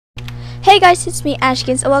Hey guys, it's me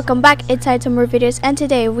Ashkins and welcome back inside some more videos, and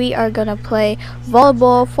today we are gonna play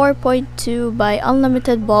Volleyball 4.2 by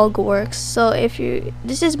Unlimited Ballworks. So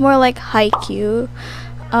this is more like Haikyuu,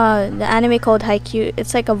 the anime called Haikyuu.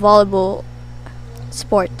 It's like a volleyball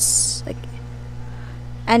sports.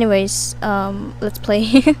 Anyways, let's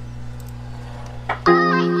play.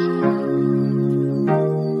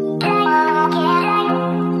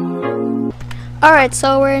 Alright,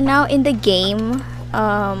 so we're now in the game.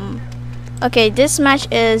 Okay, this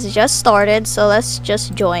match is just started, so let's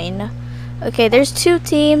just join. Okay, there's two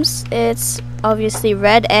teams. It's obviously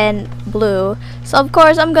red and blue. So of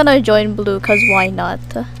course I'm gonna join blue, cause why not?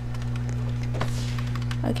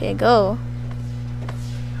 Okay, go.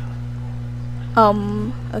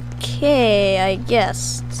 Okay, I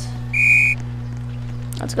guess.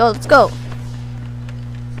 Let's go.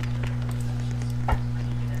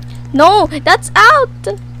 No, that's out!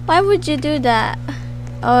 Why would you do that?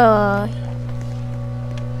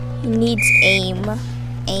 He needs aim.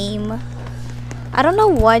 I don't know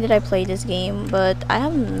why did I play this game, but I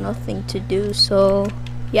have nothing to do, so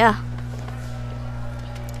yeah.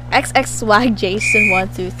 XX swag Jason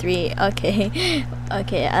 123. Okay,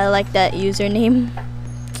 I like that username.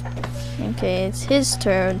 Okay, it's his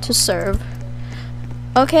turn to serve.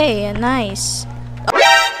 Okay, nice.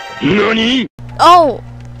 NANI? Oh,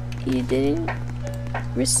 he didn't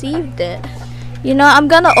receive it. You know, I'm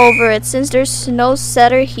gonna over it since there's no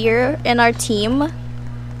setter here in our team.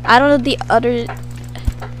 I don't know the other.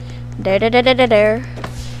 There.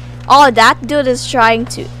 Oh, that dude is trying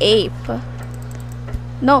to ape.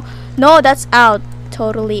 No, that's out.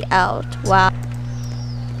 Totally out. Wow.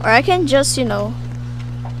 Or I can just, you know,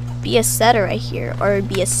 be a setter right here, or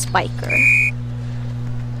be a spiker,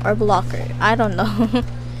 or blocker. I don't know.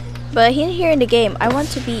 But here in the game, I want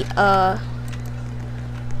to be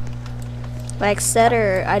like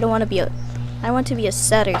setter. I want to be a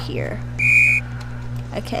setter here.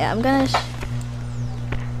 Okay, I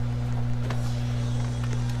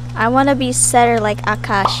want to be setter like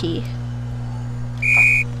Akashi.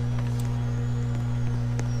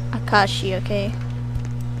 Okay.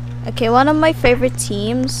 Okay, one of my favorite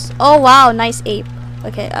teams. Oh wow, nice ape.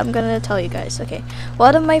 Okay, I'm gonna tell you guys. Okay,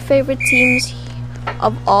 one of my favorite teams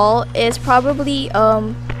of all is probably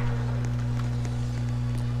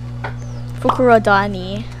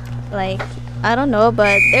Fukurodani. Like, I don't know,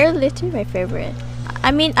 but they're literally my favorite.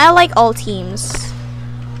 I mean, I like all teams.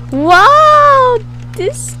 Wow,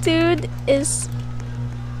 this dude is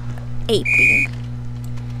aping.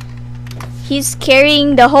 He's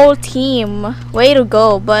carrying the whole team. Way to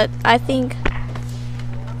go, but I think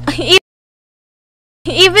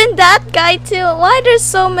even that guy too. Why there's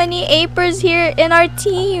so many apers here in our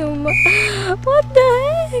team? What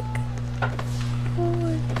the heck?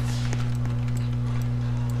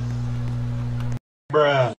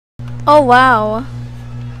 Bruh. Oh wow.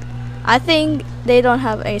 I think they don't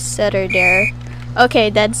have a setter there. Okay,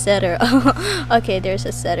 that's setter. Okay, there's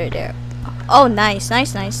a setter there. Oh, nice.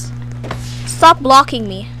 Stop blocking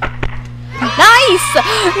me. Nice!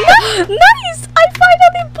 Nice! I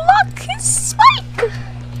finally blocked his spike!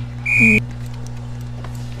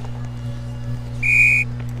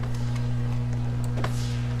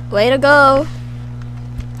 Way to go.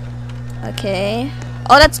 Okay.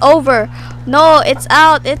 Oh, that's over. No, it's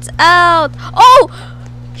out. Oh!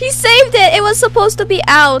 He saved it. It was supposed to be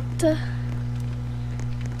out.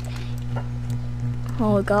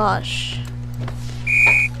 Oh gosh.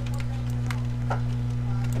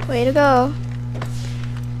 Way to go.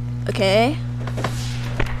 Okay.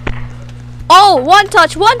 Oh, one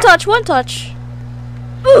touch. Ooh.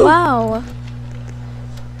 Wow.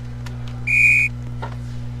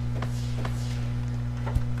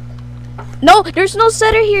 No, there's no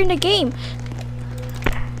setter here in the game.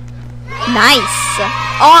 Nice.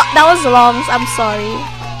 Oh, that was longs. I'm sorry.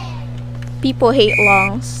 People hate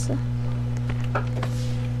longs.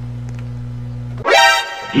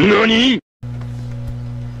 NANI?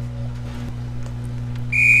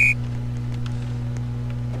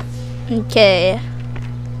 Okay.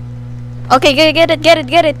 Okay, get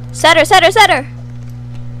it. Setter.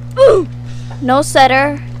 Ooh. No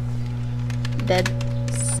setter. Dead.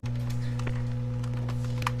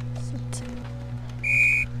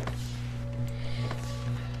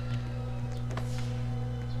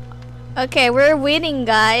 Okay, we're winning,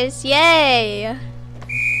 guys. Yay!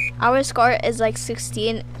 Our score is like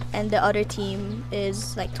 16 and the other team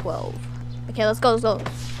is like 12. Okay, let's go.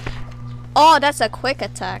 Oh, that's a quick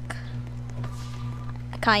attack.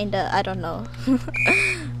 Kinda, I don't know.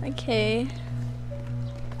 Okay.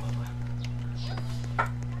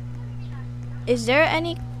 Is there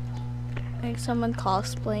any like someone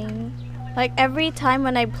cosplaying? Like every time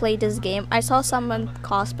when I play this game, I saw someone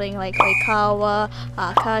cosplaying like Oikawa,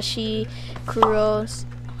 Akashi, Kuros,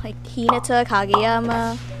 like Hinata,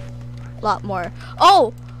 Kageyama, a lot more.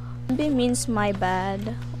 Oh! It means my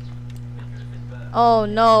bad. Oh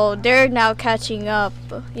no, they're now catching up.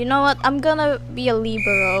 You know what? I'm gonna be a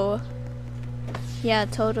libero. Yeah,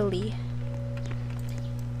 totally.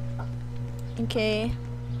 Okay.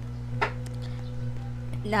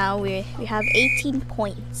 Now we have 18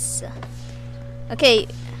 points. Okay,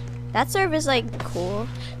 that serve is like cool.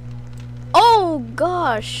 Oh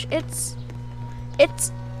gosh, it's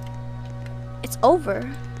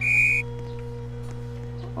over.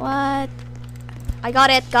 What? I got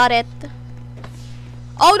it.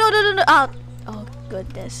 Oh no, out. Oh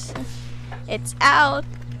goodness, it's out.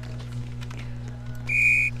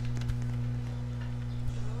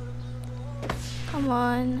 Come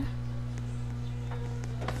on.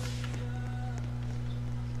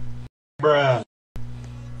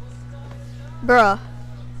 Bruh.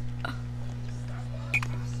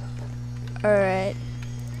 Alright.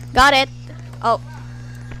 Got it. Oh.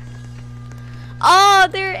 Oh,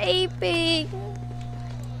 they're aping.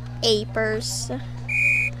 Apers.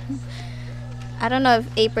 I don't know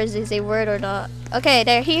if apers is a word or not. Okay,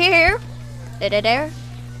 they're here. There.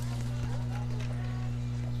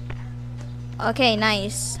 Okay,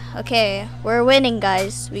 nice. Okay, we're winning,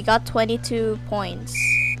 guys. We got 22 points.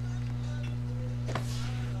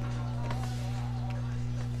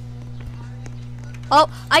 Oh,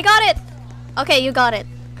 I got it! Okay, you got it.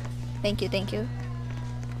 Thank you.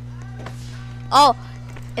 Oh,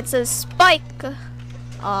 it's a spike.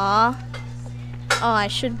 Aw. Oh, I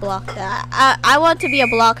should block that. I want to be a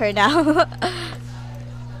blocker now.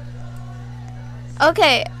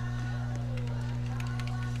 Okay.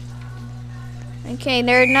 Okay,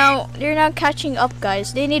 they're now catching up,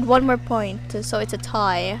 guys. They need one more point, so it's a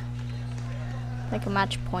tie. Like a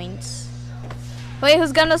match points. Wait,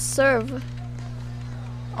 who's gonna serve?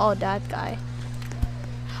 Oh, that guy.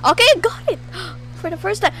 Okay, got it! For the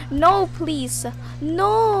first time. No, please.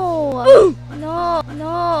 No!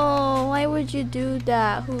 No! Why would you do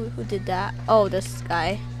that? Who did that? Oh, this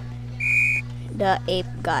guy. The ape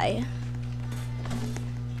guy.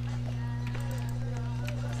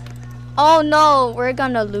 Oh no, we're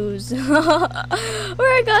gonna lose.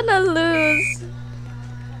 We're gonna lose.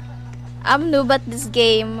 I'm noob at this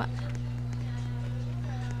game.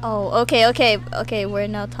 Oh, okay, we're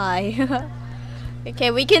now tied.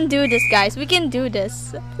 Okay, we can do this, guys. We can do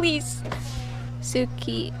this. Please.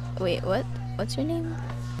 Suki. Wait, what? What's your name?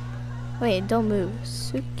 Wait, don't move.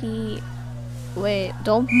 Suki. Wait,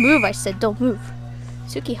 don't move. I said don't move.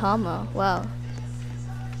 Tsukihama. Wow.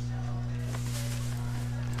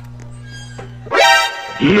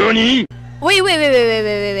 NANI?!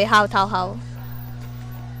 Wait. How?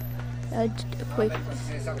 Quick.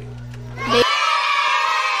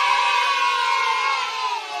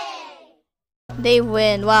 They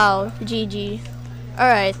win. Wow. GG.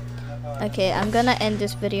 Alright. Okay, I'm gonna end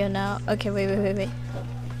this video now. Okay, wait.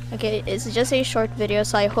 Okay, it's just a short video,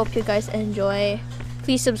 so I hope you guys enjoy.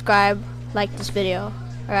 Please subscribe, like this video.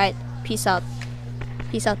 Alright, peace out.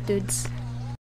 Peace out, dudes.